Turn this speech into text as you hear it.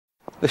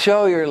The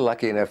show you're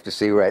lucky enough to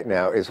see right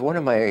now is one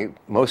of my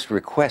most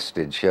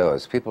requested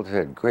shows. People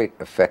had great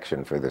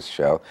affection for this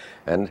show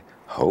and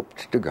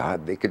hoped to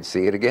God they could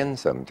see it again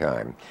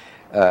sometime.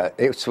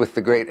 It's with the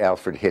great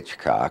Alfred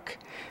Hitchcock,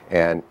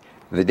 and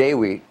the day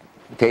we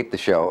taped the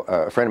show,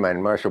 a friend of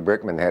mine, Marshall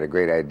Brickman, had a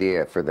great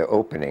idea for the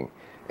opening,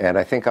 and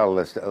I think I'll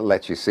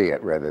let you see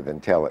it rather than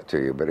tell it to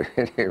you, but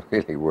it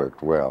really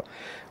worked well.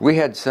 We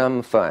had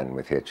some fun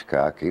with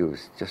Hitchcock. He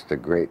was just a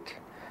great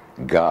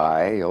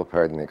guy, you'll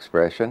pardon the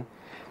expression.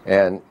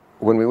 And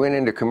when we went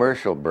into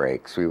commercial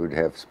breaks, we would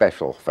have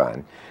special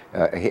fun.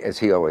 As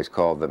he always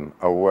called them,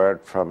 a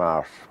word from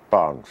our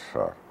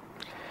sponsor.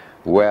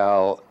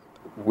 Well,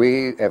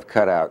 we have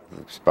cut out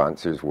the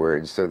sponsor's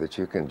words so that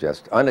you can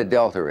just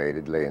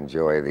unadulteratedly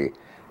enjoy the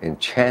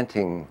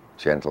enchanting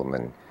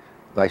gentleman.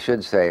 I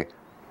should say,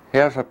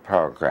 here's a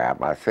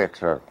program I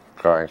think you're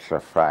going to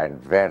find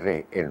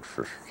very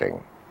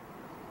interesting.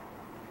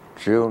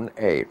 June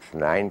 8th,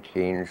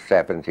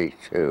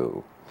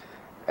 1972.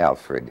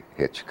 Alfred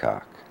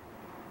Hitchcock.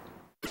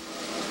 The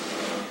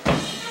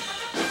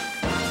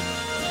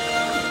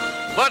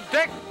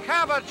Dick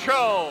Cavett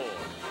Show.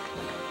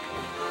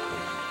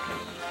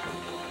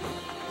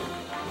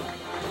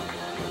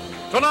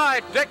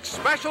 Tonight, Dick's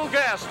special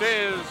guest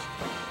is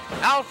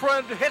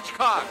Alfred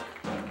Hitchcock.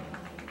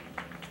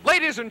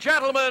 Ladies and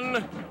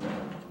gentlemen,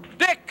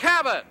 Dick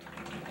Cavett.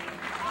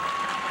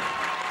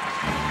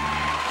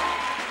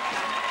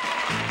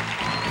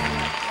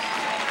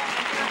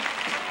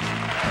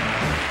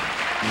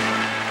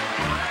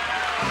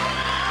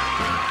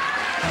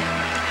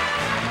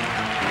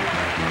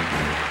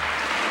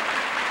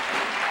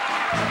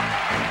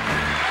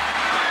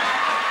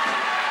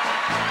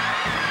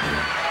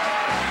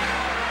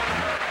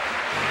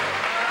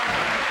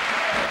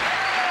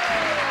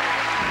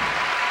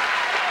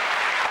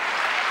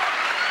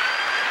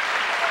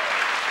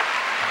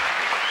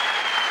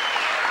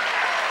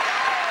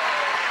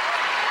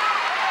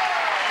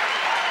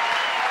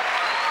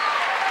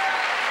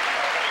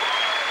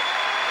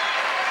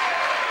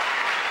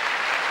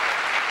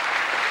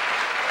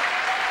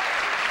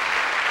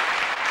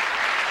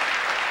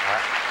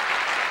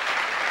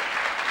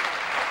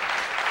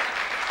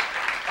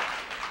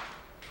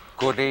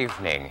 Good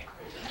evening.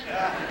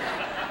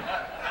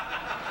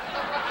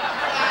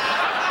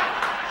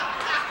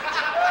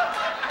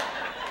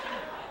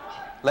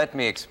 Let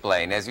me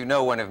explain. As you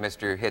know, one of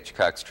Mr.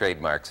 Hitchcock's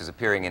trademarks is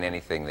appearing in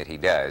anything that he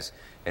does.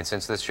 And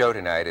since this show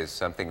tonight is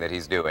something that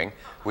he's doing,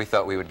 we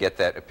thought we would get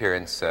that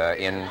appearance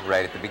in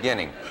right at the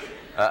beginning.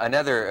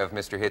 Another of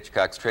Mr.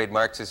 Hitchcock's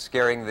trademarks is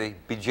scaring the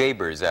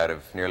bejabbers out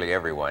of nearly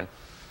everyone.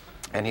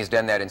 And he's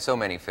done that in so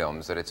many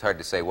films that it's hard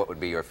to say what would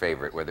be your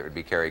favorite, whether it would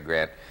be Cary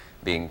Grant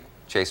being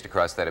chased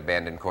across that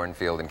abandoned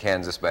cornfield in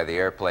Kansas by the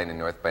airplane in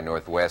North by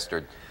Northwest,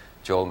 or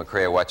Joel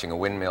McCrea watching a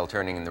windmill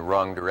turning in the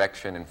wrong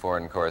direction in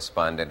Foreign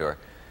Correspondent, or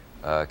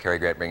Cary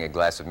Grant bringing a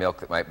glass of milk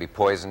that might be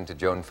poisoned to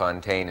Joan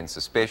Fontaine in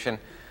Suspicion,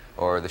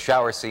 or the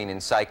shower scene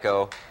in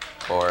Psycho,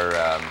 or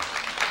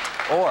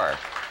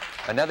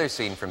another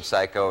scene from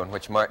Psycho in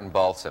which Martin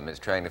Balsam is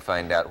trying to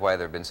find out why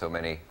there have been so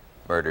many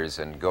murders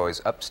and goes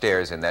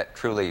upstairs in that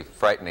truly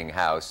frightening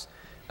house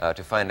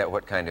to find out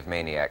what kind of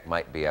maniac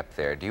might be up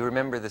there. Do you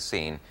remember the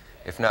scene?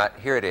 If not,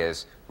 here it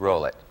is.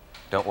 Roll it.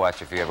 Don't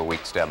watch if you have a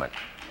weak stomach.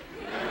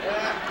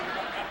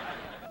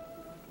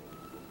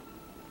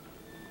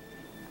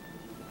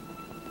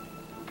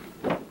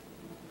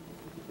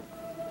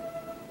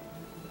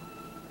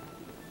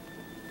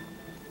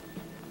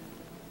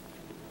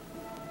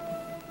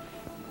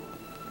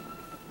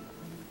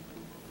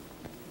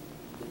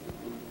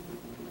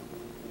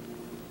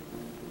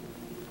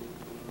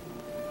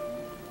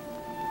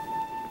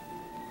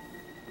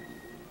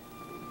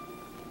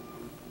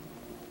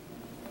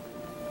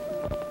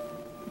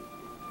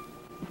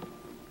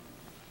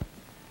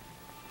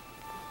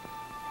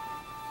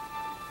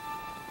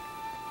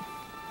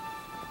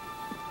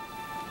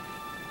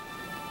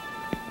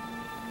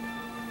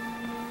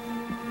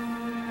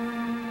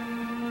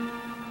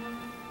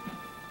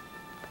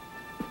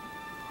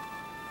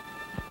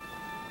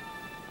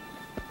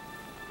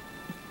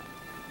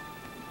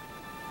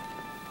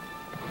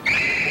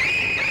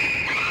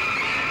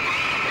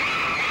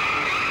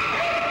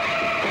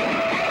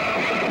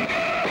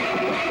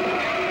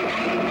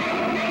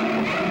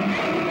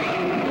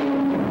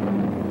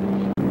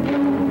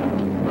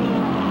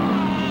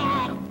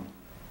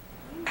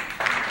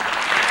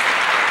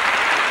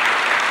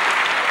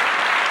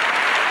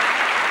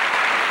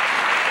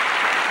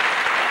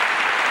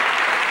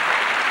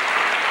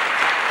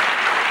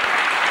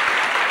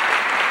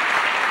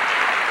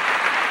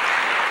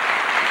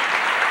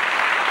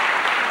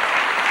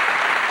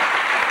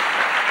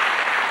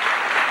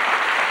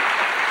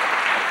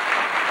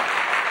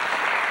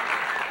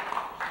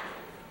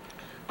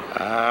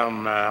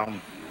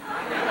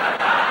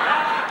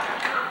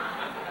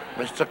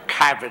 Mr.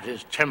 Cavett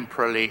is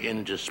temporarily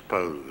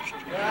indisposed,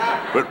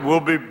 but we'll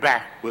be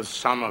back with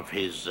some of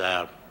his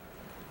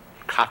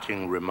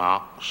cutting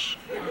remarks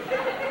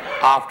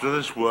after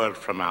this word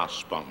from our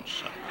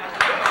sponsor.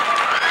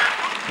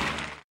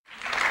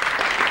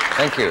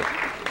 Thank you.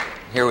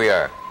 Here we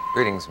are.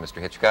 Greetings, Mr.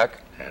 Hitchcock.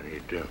 How do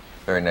you do?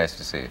 Very nice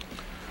to see you.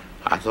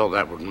 I thought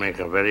that would make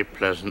a very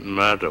pleasant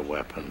murder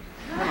weapon.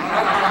 The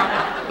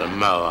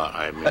mower,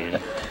 I mean.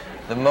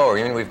 The mower.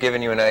 You mean we've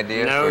given you an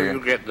idea? No, for your...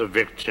 you get the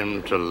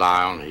victim to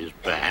lie on his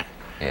back.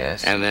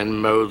 Yes. And then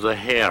mow the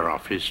hair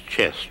off his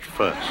chest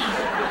first.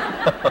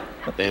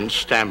 Then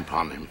stamp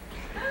on him.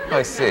 Oh,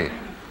 I see.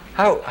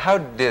 How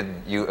did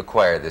you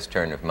acquire this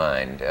turn of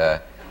mind?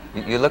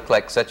 You look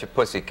like such a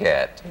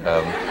pussycat.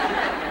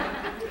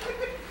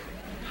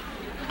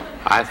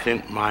 I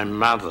think my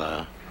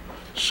mother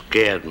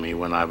scared me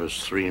when I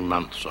was 3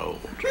 months old.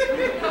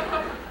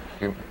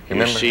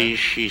 You see,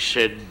 she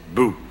said,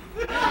 boo.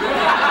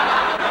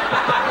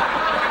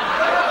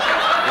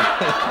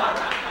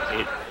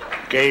 It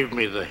gave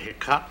me the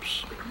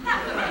hiccups.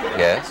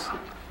 Yes?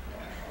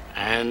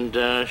 And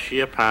she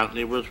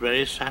apparently was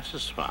very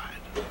satisfied.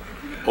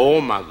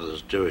 All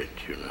mothers do it,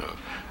 you know.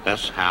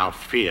 That's how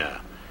fear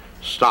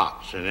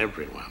starts in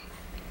everyone.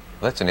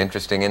 That's an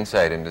interesting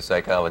insight into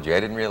psychology. I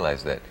didn't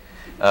realize that.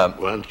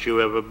 Weren't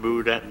you ever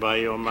booed at by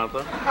your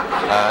mother?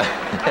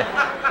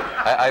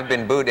 I've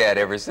been booed at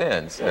ever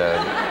since.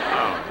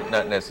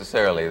 Not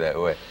necessarily that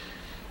way.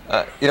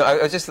 You know, I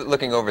was just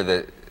looking over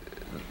the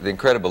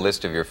incredible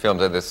list of your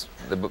films,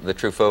 the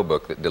Truffaut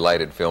book that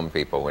delighted film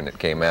people when it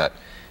came out,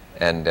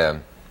 and the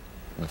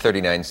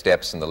 39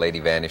 Steps and The Lady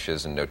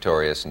Vanishes and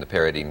Notorious and The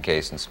Paradine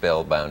Case and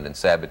Spellbound and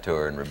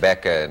Saboteur and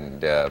Rebecca,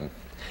 and there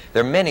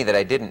are many that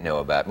I didn't know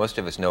about. Most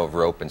of us know of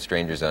Rope and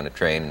Strangers on a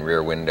Train and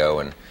Rear Window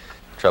and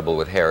Trouble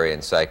with Harry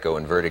and Psycho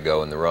and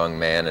Vertigo and The Wrong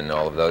Man and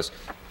all of those.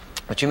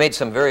 But you made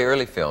some very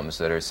early films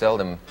that are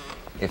seldom,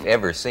 if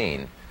ever,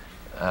 seen.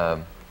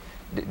 Do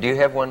you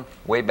have one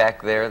way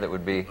back there that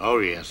would be Oh,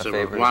 yes. a There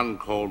favorite? was one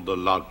called The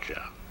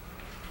Lodger,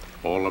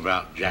 all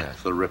about Jack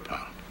the Ripper.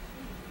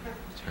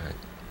 That's right.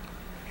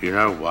 You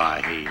know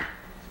why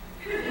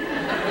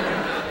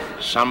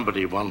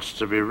somebody wants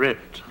to be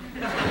ripped.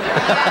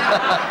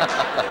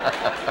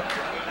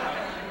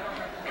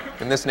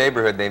 In this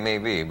neighborhood they may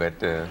be,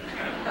 but...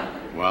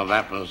 Well,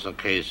 that was the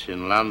case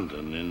in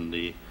London in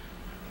the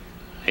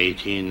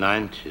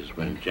 1890s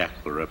when Jack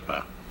the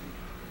Ripper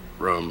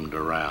roamed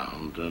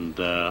around, and,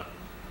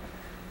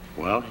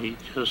 well, he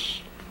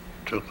just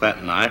took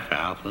that knife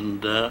out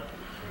and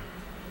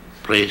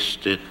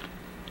placed it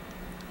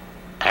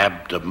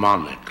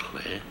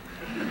abdomonically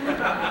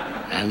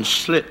and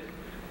slit.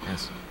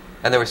 Yes.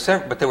 And there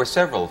were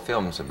several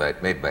films about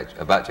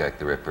Jack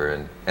the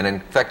Ripper, and in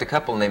fact a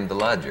couple named The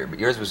Lodger, but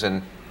yours was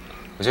in...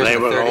 Was yours They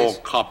in the were 30s? all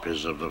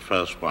copies of the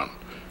first one.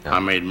 Oh. I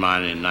made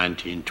mine in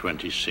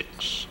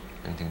 1926.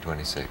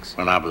 1926.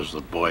 When I was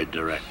the boy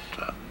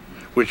director,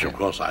 which of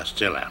course I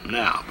still am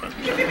now, but...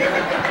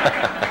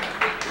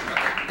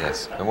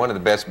 Yes, and one of the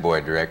best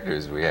boy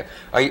directors we have.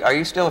 Are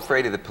you still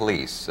afraid of the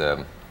police?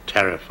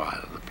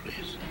 Terrified of the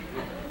police.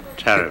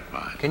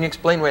 Terrified. Can you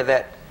explain where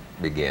that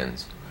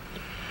begins?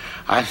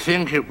 I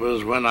think it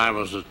was when I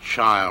was a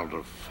child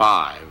of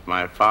 5.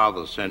 My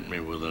father sent me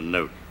with a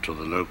note to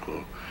the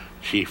local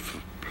chief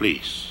of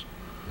police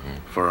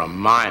for a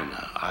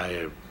minor,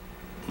 I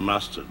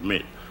must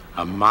admit,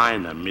 a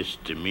minor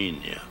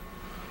misdemeanor.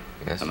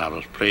 Yes. And I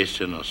was placed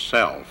in a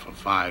cell for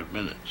 5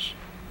 minutes.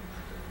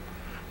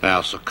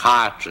 Now,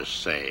 psychiatrists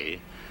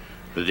say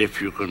that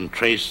if you can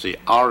trace the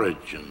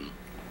origin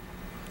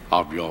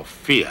of your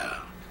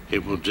fear,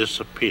 it will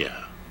disappear.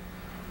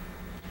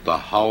 The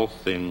whole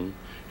thing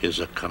is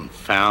a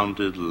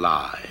confounded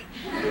lie,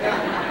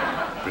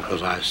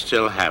 because I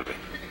still have it.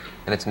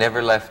 And it's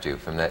never left you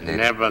from that day?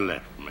 Never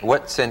left me.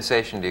 What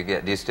sensation do you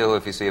get? Do you still,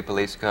 if you see a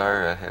police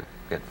car,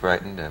 get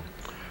frightened?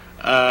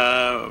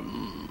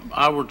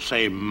 I would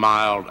say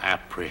mild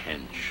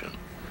apprehension.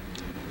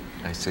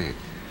 I see.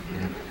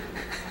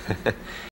 Yeah.